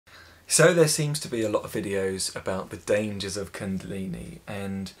So there seems to be a lot of videos about the dangers of Kundalini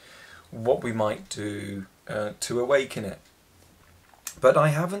and what we might do to awaken it. But I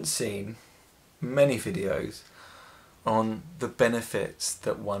haven't seen many videos on the benefits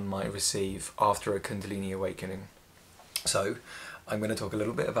that one might receive after a Kundalini awakening. So I'm going to talk a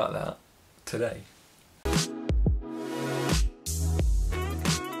little bit about that today.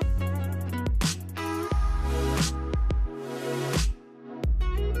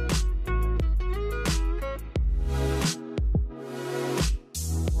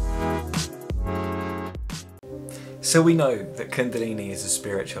 So we know that Kundalini is a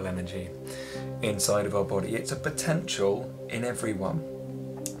spiritual energy inside of our body. It's a potential in everyone.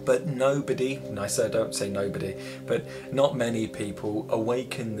 But nobody, and I don't say nobody, but not many people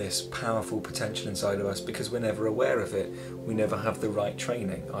awaken this powerful potential inside of us because we're never aware of it. We never have the right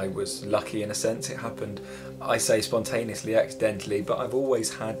training. I was lucky in a sense. It happened, I say spontaneously, accidentally, but I've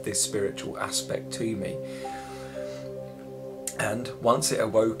always had this spiritual aspect to me. And once it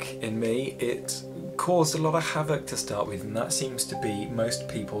awoke in me, it caused a lot of havoc to start with, and that seems to be most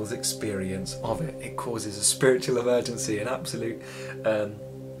people's experience of it. It causes a spiritual emergency, an absolute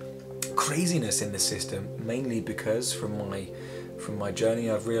craziness in the system, mainly because from my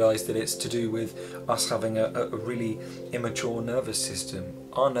journey I've realised that it's to do with us having a really immature nervous system.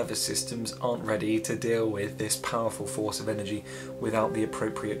 Our nervous systems aren't ready to deal with this powerful force of energy without the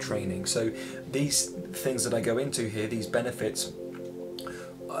appropriate training. So these things that I go into here, these benefits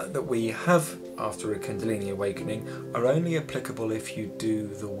that we have after a Kundalini awakening, are only applicable if you do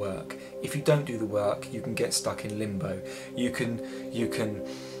the work. If you don't do the work, you can get stuck in limbo. You can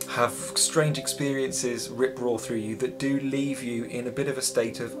have strange experiences rip raw through you that do leave you in a bit of a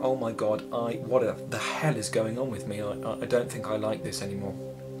state of, oh my god, what the hell is going on with me? I don't think I like this anymore.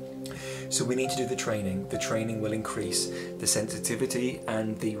 So we need to do the training. The training will increase the sensitivity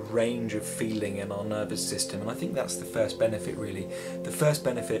and the range of feeling in our nervous system. And I think that's the first benefit, really. The first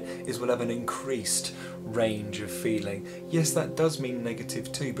benefit is we'll have an increased range of feeling. Yes, that does mean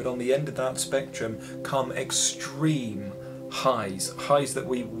negative too, but on the end of that spectrum come extreme highs that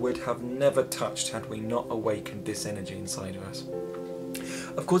we would have never touched had we not awakened this energy inside of us.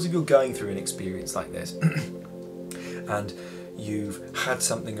 Of course, if you're going through an experience like this, and you've had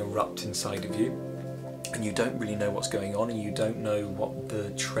something erupt inside of you, and you don't really know what's going on, and you don't know what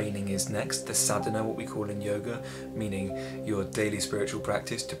the training is next, the sadhana, what we call in yoga, meaning your daily spiritual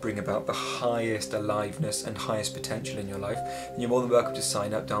practice to bring about the highest aliveness and highest potential in your life, then you're more than welcome to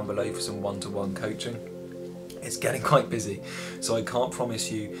sign up down below for some one-to-one coaching. It's getting quite busy, so I can't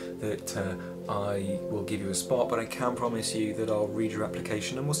promise you that I will give you a spot, but I can promise you that I'll read your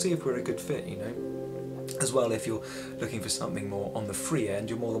application and we'll see if we're a good fit, you know. As well, if you're looking for something more on the free end,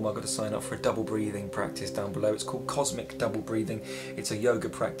 you're more than welcome to sign up for a double breathing practice down below. It's called Cosmic Double Breathing. It's a yoga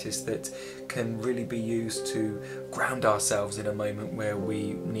practice that can really be used to ground ourselves in a moment where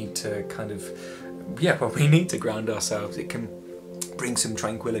we need to we need to ground ourselves. It can bring some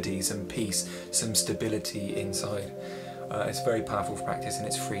tranquility, some peace, some stability inside. It's a very powerful practice and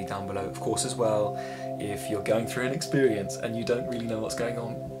it's free down below. Of course, as well, if you're going through an experience and you don't really know what's going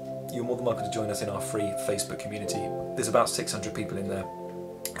on, you're more than welcome to join us in our free Facebook community. There's about 600 people in there,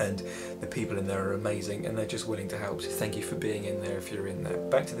 and the people in there are amazing and they're just willing to help. So thank you for being in there if you're in there.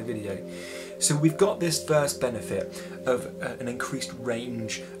 Back to the video. So we've got this first benefit of an increased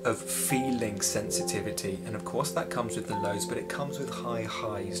range of feeling sensitivity, and of course that comes with the lows, but it comes with high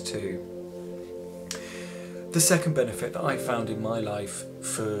highs too. The second benefit that I found in my life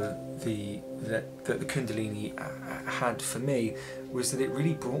that the Kundalini had for me was that it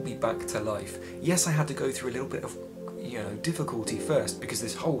really brought me back to life. Yes, I had to go through a little bit of difficulty first, because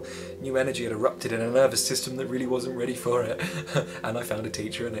this whole new energy had erupted in a nervous system that really wasn't ready for it. And I found a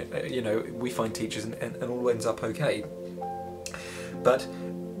teacher, and we find teachers and all ends up okay. But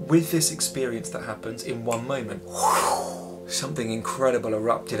with this experience that happens in one moment, something incredible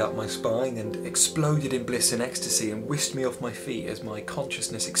erupted up my spine and exploded in bliss and ecstasy and whisked me off my feet as my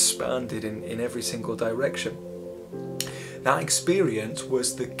consciousness expanded in every single direction. That experience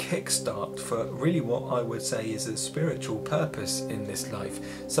was the kickstart for really what I would say is a spiritual purpose in this life,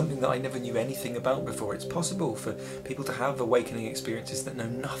 something that I never knew anything about before. It's possible for people to have awakening experiences that know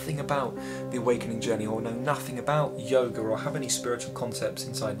nothing about the awakening journey or know nothing about yoga or have any spiritual concepts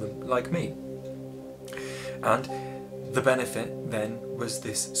inside them, like me. And the benefit then was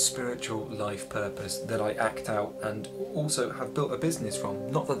this spiritual life purpose that I act out and also have built a business from.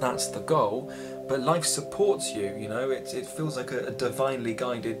 Not that that's the goal, but life supports you, it feels like a divinely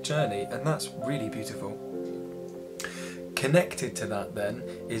guided journey, and that's really beautiful. Connected to that then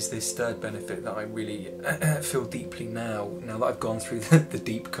is this third benefit that I really feel deeply now that I've gone through the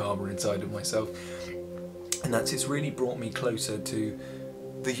deep karma inside of myself, and that's it's really brought me closer to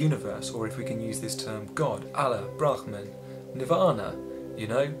the universe, or if we can use this term, God, Allah, Brahman, Nirvana, you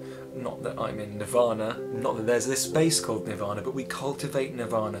know? Not that I'm in Nirvana, not that there's this space called Nirvana, but we cultivate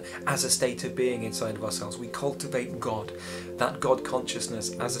Nirvana as a state of being inside of ourselves. We cultivate God, that God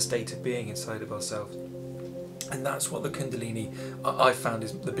consciousness as a state of being inside of ourselves. And that's what the Kundalini, I found,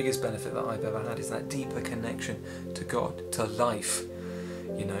 is the biggest benefit that I've ever had, is that deeper connection to God, to life,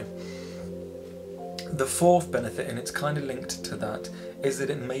 you know. The fourth benefit, and it's kind of linked to that, is that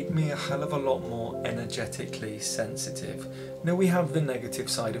it made me a hell of a lot more energetically sensitive. Now, we have the negative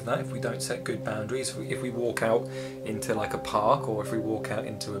side of that if we don't set good boundaries. If we walk out into like a park, or if we walk out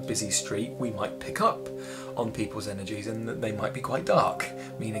into a busy street, we might pick up on people's energies, and that they might be quite dark,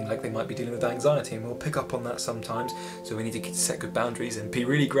 meaning like they might be dealing with anxiety, and we'll pick up on that sometimes. So we need to set good boundaries and be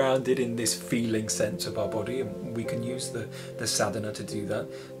really grounded in this feeling sense of our body, and we can use the sadhana to do that,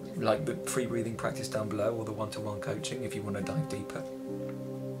 like the free breathing practice down below, or the one-to-one coaching if you want to dive deeper.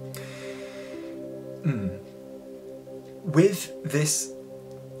 With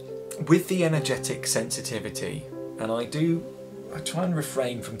the energetic sensitivity, and I try and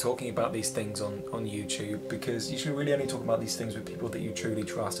refrain from talking about these things on YouTube, because you should really only talk about these things with people that you truly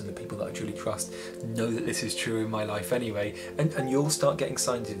trust, and the people that I truly trust know that this is true in my life anyway, and you'll start getting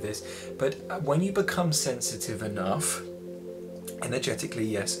signs of this. But when you become sensitive enough, energetically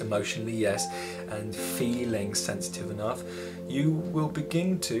yes, emotionally yes, and feeling sensitive enough, you will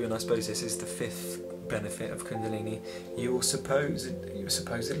begin to, and I suppose this is the fifth benefit of Kundalini, you'll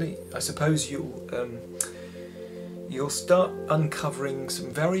start uncovering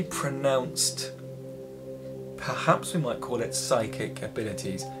some very pronounced, perhaps we might call it psychic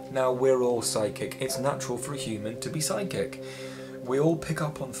abilities. Now, we're all psychic. It's natural for a human to be psychic. We all pick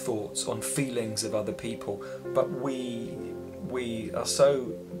up on thoughts, on feelings of other people, but we are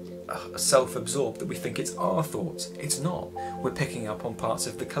so self-absorbed that we think it's our thoughts. It's not. We're picking up on parts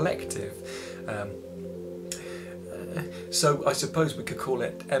of the collective. So I suppose we could call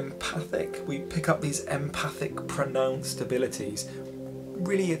it empathic. We pick up these empathic pronounced abilities.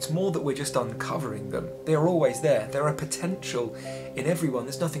 Really, it's more that we're just uncovering them. They're always there. They're a potential in everyone.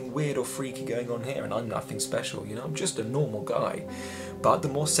 There's nothing weird or freaky going on here, and I'm nothing special, you know, I'm just a normal guy. But the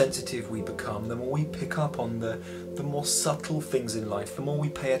more sensitive we become, the more we pick up on the more subtle things in life, the more we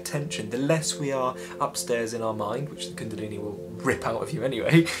pay attention, the less we are upstairs in our mind, which the Kundalini will rip out of you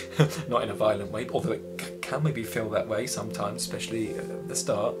anyway, not in a violent way, although it can maybe feel that way sometimes, especially at the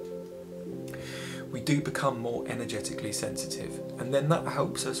start. We do become more energetically sensitive, and then that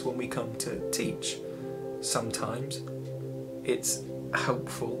helps us when we come to teach. Sometimes it's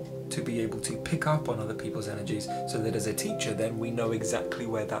helpful to be able to pick up on other people's energies, so that as a teacher then we know exactly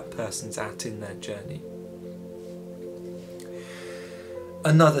where that person's at in their journey.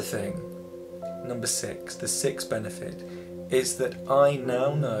 Another thing, number 6, the 6th benefit, is that I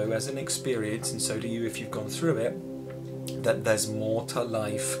now know as an experience, and so do you if you've gone through it, that there's more to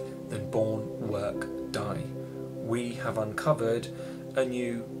life than born, work, die. We have uncovered a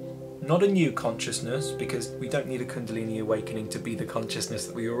new, not a new consciousness, because we don't need a Kundalini awakening to be the consciousness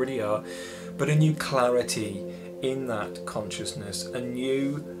that we already are, but a new clarity in that consciousness, a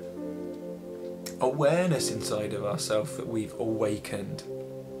new awareness inside of ourselves that we've awakened.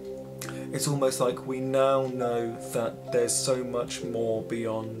 It's almost like we now know that there's so much more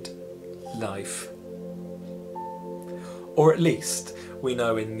beyond life. Or at least we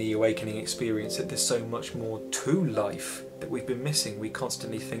know in the awakening experience that there's so much more to life that we've been missing. We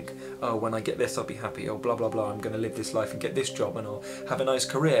constantly think, oh, when I get this I'll be happy, oh blah blah blah, I'm going to live this life and get this job and I'll have a nice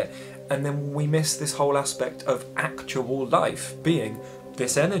career. And then we miss this whole aspect of actual life being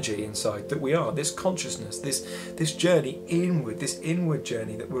this energy inside that we are, this consciousness, this journey inward, this inward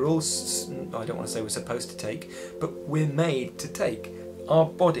journey that we're all, I don't want to say we're supposed to take, but we're made to take. Our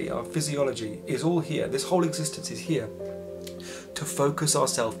body, our physiology is all here, this whole existence is here to focus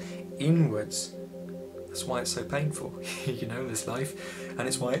ourselves inwards. That's why it's so painful, you know, this life, and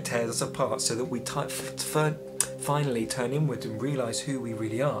it's why it tears us apart, so that we finally turn inward and realise who we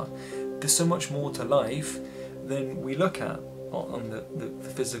really are. There's so much more to life than we look at on the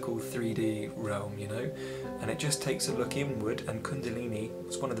physical 3D realm, you know, and it just takes a look inward, and Kundalini,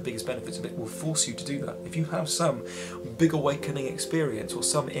 it's one of the biggest benefits of it, will force you to do that. If you have some big awakening experience or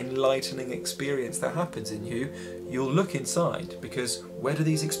some enlightening experience that happens in you, you'll look inside, because where do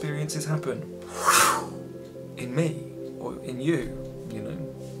these experiences happen? In me, or in you, you know.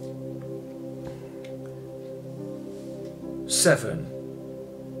 7.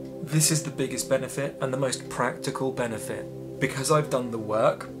 this is the biggest benefit and the most practical benefit. Because I've done the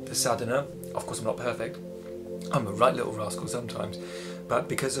work, the sadhana, of course I'm not perfect, I'm a right little rascal sometimes, but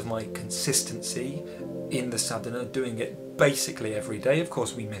because of my consistency in the sadhana, doing it basically every day, of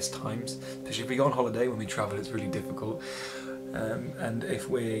course we miss times, especially if we go on holiday. When we travel it's really difficult, and if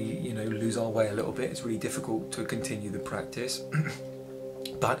we lose our way a little bit, it's really difficult to continue the practice.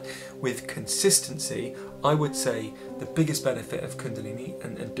 But with consistency, I would say the biggest benefit of Kundalini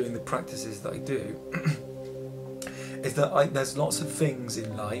and doing the practices that I do is that there's lots of things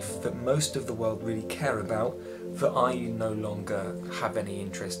in life that most of the world really care about that I no longer have any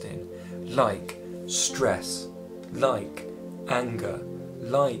interest in, like stress, like anger,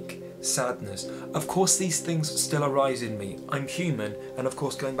 like sadness. Of course these things still arise in me. I'm human, and of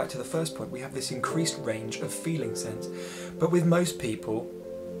course, going back to the first point, we have this increased range of feeling sense. But with most people,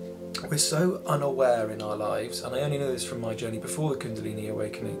 we're so unaware in our lives, and I only know this from my journey before the Kundalini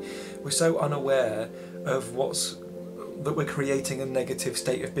awakening, we're so unaware of that we're creating a negative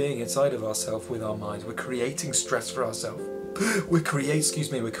state of being inside of ourselves with our minds. We're creating stress for ourselves. We're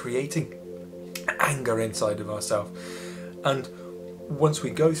creating anger inside of ourselves. And once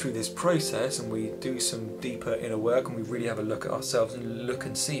we go through this process and we do some deeper inner work and we really have a look at ourselves and look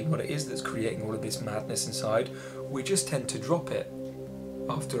and see what it is that's creating all of this madness inside, we just tend to drop it.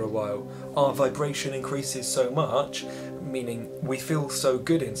 After a while, our vibration increases so much, meaning we feel so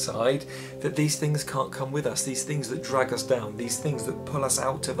good inside, that these things can't come with us. These things that drag us down, these things that pull us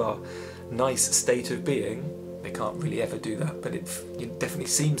out of our nice state of being, they can't really ever do that, but it definitely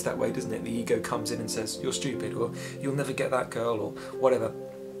seems that way, doesn't it? The ego comes in and says, you're stupid, or you'll never get that girl, or whatever.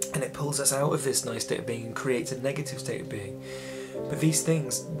 And it pulls us out of this nice state of being and creates a negative state of being. But these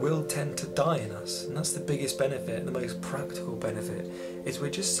things will tend to die in us, and that's the biggest benefit, the most practical benefit, is we're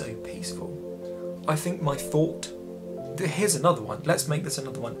just so peaceful. I think my thought, here's another one, let's make this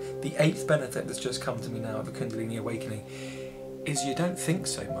another one. The 8th benefit that's just come to me now of a Kundalini awakening is you don't think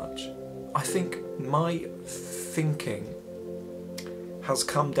so much. I think my thinking has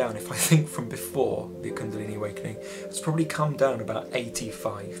come down, if I think from before the Kundalini awakening, it's probably come down about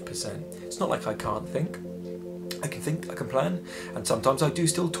 85%. It's not like I can't think. I can think, I can plan, and sometimes I do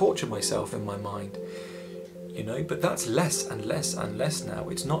still torture myself in my mind, but that's less and less and less now.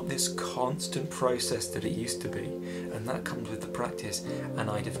 It's not this constant process that it used to be, and that comes with the practice, and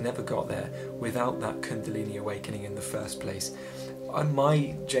I'd have never got there without that Kundalini awakening in the first place.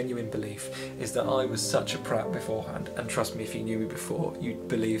 My genuine belief is that I was such a prat beforehand, and trust me, if you knew me before, you'd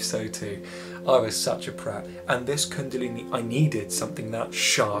believe so too. I was such a prat, and this Kundalini, I needed something that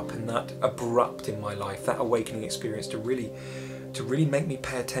sharp and that abrupt in my life, that awakening experience to really make me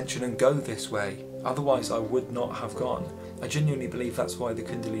pay attention and go this way. Otherwise I would not have gone. I genuinely believe that's why the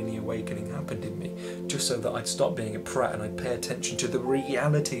Kundalini awakening happened in me, just so that I'd stop being a prat and I'd pay attention to the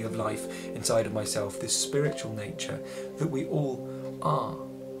reality of life inside of myself, this spiritual nature that we all are.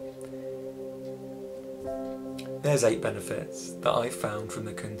 There's 8 benefits that I found from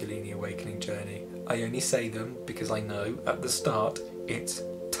the Kundalini awakening journey. I only say them because I know at the start it's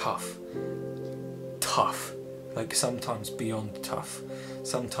tough. Tough. Like sometimes beyond tough.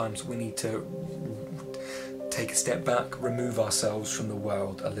 Sometimes we need to take a step back, remove ourselves from the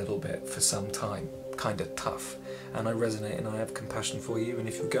world a little bit for some time. Kind of tough. And I resonate and I have compassion for you, and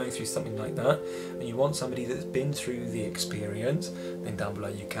if you're going through something like that and you want somebody that's been through the experience, then down below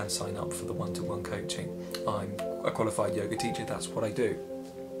you can sign up for the one-to-one coaching. I'm a qualified yoga teacher, that's what I do.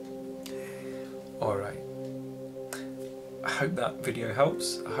 Alright. I hope that video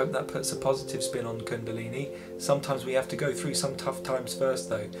helps. I hope that puts a positive spin on Kundalini. Sometimes we have to go through some tough times first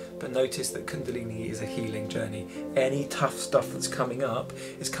though, but notice that Kundalini is a healing journey. Any tough stuff that's coming up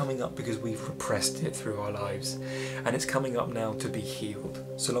is coming up because we've repressed it through our lives, and it's coming up now to be healed.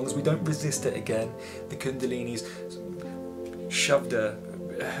 So long as we don't resist it again, the Kundalini's shoved a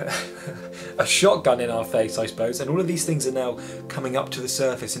shotgun in our face, I suppose, and all of these things are now coming up to the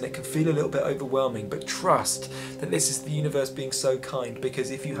surface, and it can feel a little bit overwhelming, but trust that this is the universe being so kind,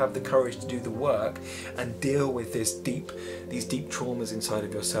 because if you have the courage to do the work and deal with these deep traumas inside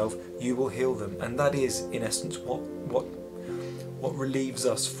of yourself, you will heal them. And that is in essence what relieves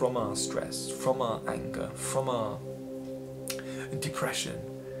us from our stress, from our anger, from our depression.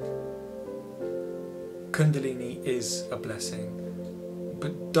 Kundalini is a blessing.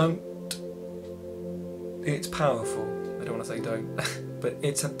 But it's powerful. I don't want to say don't, but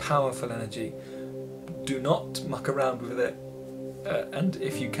it's a powerful energy. Do not muck around with it, and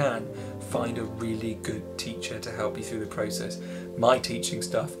if you can, find a really good teacher to help you through the process. my teaching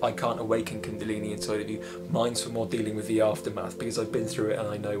stuff, I can't awaken Kundalini inside of you. Mine's for more dealing with the aftermath, because I've been through it and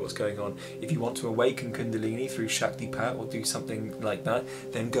I know what's going on. If you want to awaken Kundalini through Shaktipat or do something like that,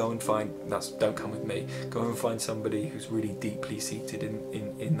 then go and find, don't come with me, go and find somebody who's really deeply seated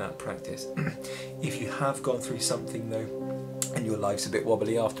in that practice. If you have gone through something though, and your life's a bit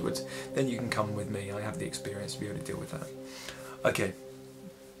wobbly afterwards, then you can come with me. I have the experience to be able to deal with that. Okay,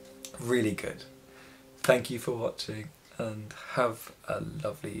 really good. Thank you for watching and have a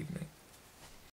lovely evening.